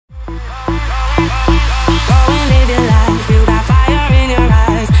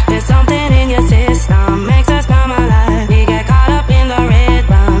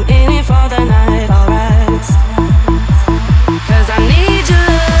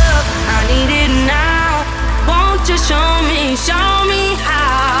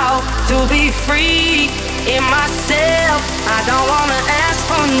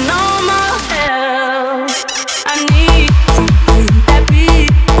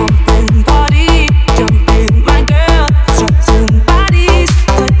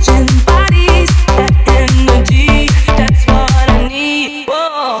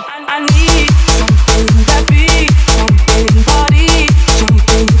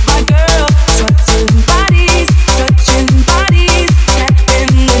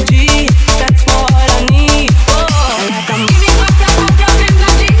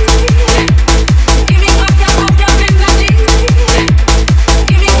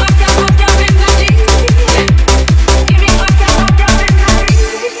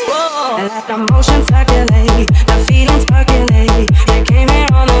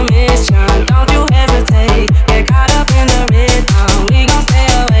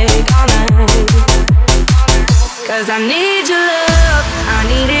'cause I need your love, I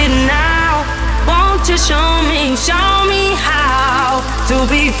need it now. Won't you show me how to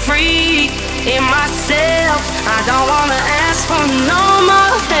be free in myself. I don't wanna ask for no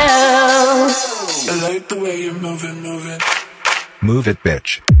more help. I like the way you're moving. Move it,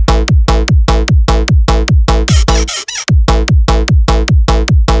 bitch.